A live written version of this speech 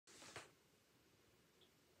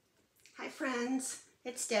friends,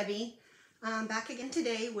 it's Debbie. Back again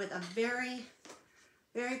today with a very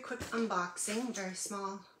quick unboxing, very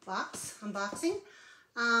small box unboxing.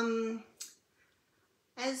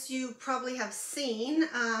 As you probably have seen,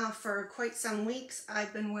 for quite some weeks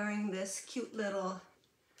I've been wearing this cute little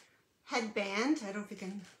headband. I don't know if you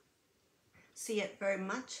can see it very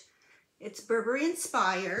much. It's Burberry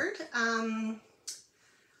inspired. I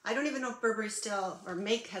don't even know if Burberry still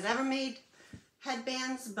has ever made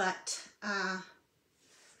headbands, but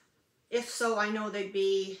if so, I know they'd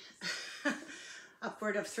be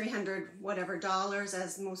upward of $300 whatever dollars,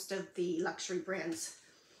 as most of the luxury brands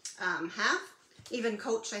have. Even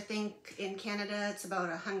Coach, I think in Canada it's about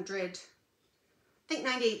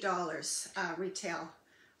 $98 retail.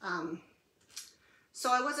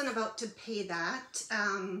 So I wasn't about to pay that.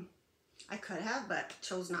 I could have, but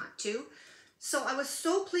chose not to. So I was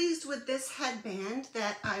so pleased with this headband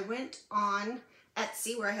that I went on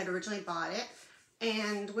Etsy, where I had originally bought it,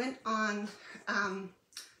 and went on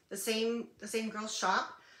the same girl's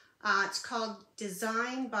shop. It's called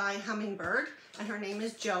Design by Hummingbird, and her name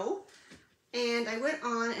is Jo. And I went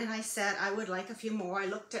on and I said I would like a few more. I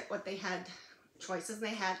looked at what they had, choices, and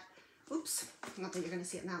they had, oops, not that you're going to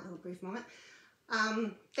see it in that little brief moment.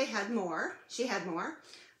 They had more. She had more.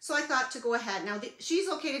 So I thought to go ahead. Now, she's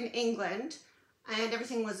located in England, and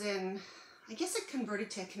everything was in, I guess it converted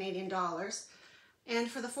to Canadian dollars. And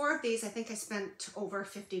for the 4 of these, I think I spent over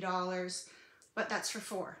 $50, but that's for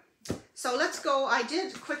 4. So let's go. I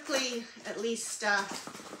did quickly at least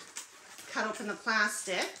cut open the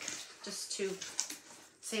plastic just to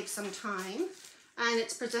save some time. And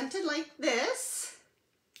it's presented like this.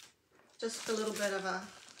 Just a little bit of a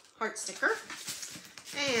heart sticker.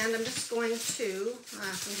 And I'm just going to,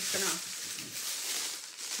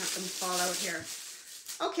 have them fall out here.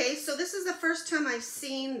 Okay, so this is the first time I've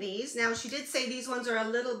seen these. Now, she did say these ones are a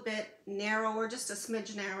little bit narrower, just a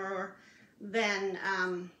smidge narrower than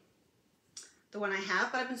the one I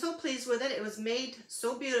have, but I've been so pleased with it. It was made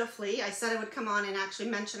so beautifully. I said I would come on and actually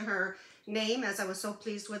mention her name, as I was so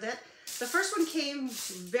pleased with it. The first one came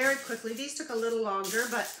very quickly. These took a little longer,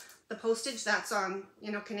 but the postage, that's on,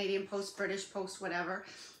 you know, Canadian Post, British Post, whatever.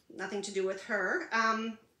 Nothing to do with her.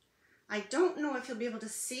 I don't know if you'll be able to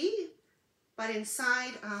see, but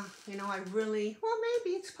inside, you know, I really, well,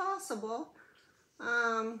 maybe it's possible.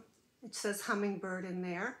 It says Hummingbird in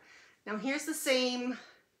there. Now here's the same,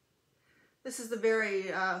 this is the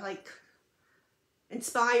very, like,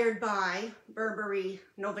 inspired by Burberry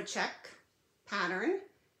Novacek pattern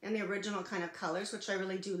and the original kind of colors, which I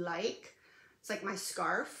really do like. It's like my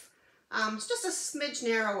scarf. It's just a smidge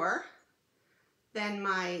narrower than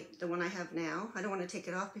the one I have now. I don't want to take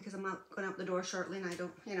it off because I'm going out the door shortly, and I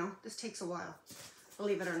don't, you know, this takes a while,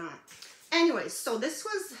 believe it or not. Anyways, so this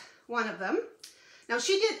was one of them. Now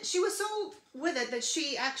she was so with it that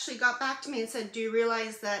she actually got back to me and said, do you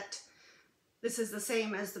realize that this is the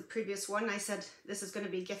same as the previous one? I said, this is going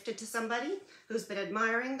to be gifted to somebody who's been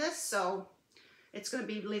admiring this, so it's going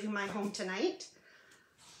to be leaving my home tonight.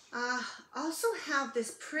 Also have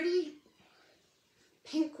this pretty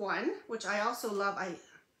pink one, which I also love. I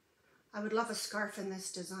would love a scarf in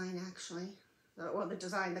this design, actually. Well, the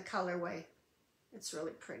design, the colorway. It's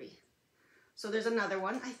really pretty. So there's another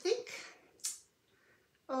one. I think,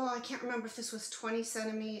 oh, I can't remember if this was 20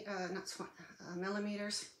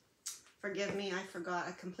 millimeters. Forgive me, I forgot.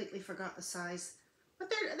 I completely forgot the size. But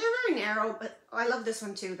they're very narrow, but I love this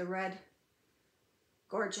one too, the red.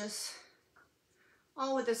 Gorgeous.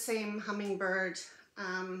 All with the same hummingbird,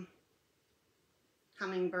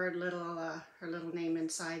 little, her little name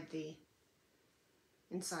inside the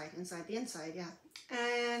inside, yeah.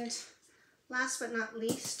 And last but not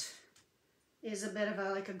least is a bit of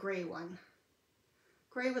like a gray one.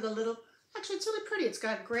 Gray with a little, actually it's really pretty. It's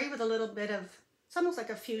got gray with a little bit of, it's almost like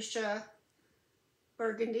a fuchsia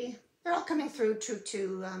burgundy. They're all coming through true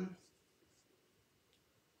to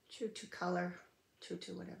color, true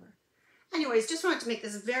to whatever. Anyways, just wanted to make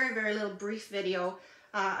this very little brief video.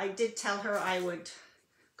 I did tell her I would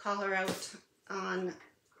call her out on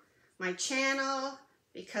my channel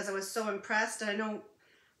because I was so impressed. And I know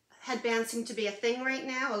headbands seem to be a thing right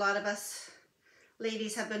now. A lot of us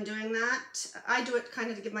ladies have been doing that. I do it kind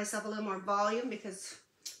of to give myself a little more volume because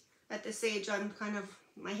at this age I'm kind of,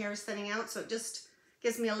 my hair is thinning out, so it just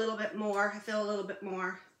gives me a little bit more. I feel a little bit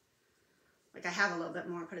more, like I have a little bit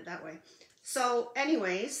more, put it that way. So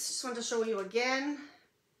anyways, just wanted to show you again.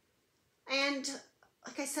 And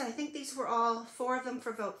like I said, I think these were all 4 of them for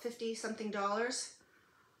about $50 something.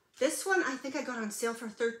 This one I think I got on sale for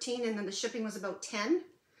 $13, and then the shipping was about $10.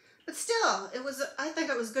 But still, it was, I think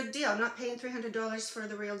it was a good deal. I'm not paying $300 for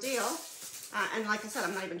the real deal. And like I said,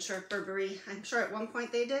 I'm not even sure if Burberry, I'm sure at one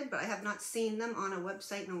point they did, but I have not seen them on a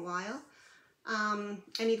website in a while. And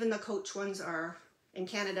even the Coach ones are in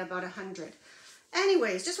Canada about 100.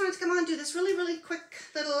 Anyways, just wanted to come on and do this really quick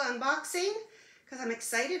little unboxing because I'm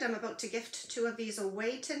excited. I'm about to gift 2 of these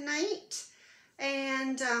away tonight.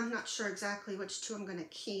 And I'm not sure exactly which 2 I'm going to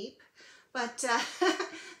keep. But they're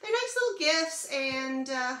nice little gifts. And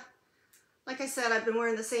like I said, I've been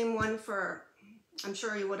wearing the same one for, I'm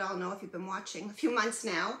sure you would all know if you've been watching, a few months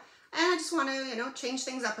now. And I just want to, you know, change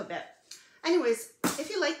things up a bit. Anyways, if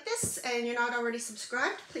you like this and you're not already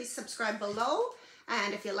subscribed, please subscribe below.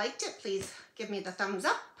 And if you liked it, please give me the thumbs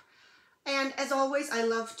up. And as always, I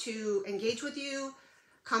love to engage with you.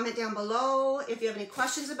 Comment down below. If you have any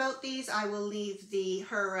questions about these, I will leave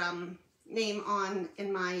her name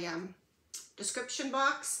in my description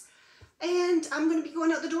box. And I'm going to be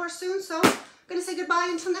going out the door soon, so I'm going to say goodbye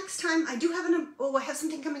until next time. I do have I have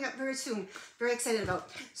something coming up very soon. Very excited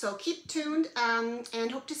about. So keep tuned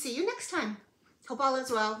and hope to see you next time. Hope all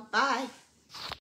is well. Bye.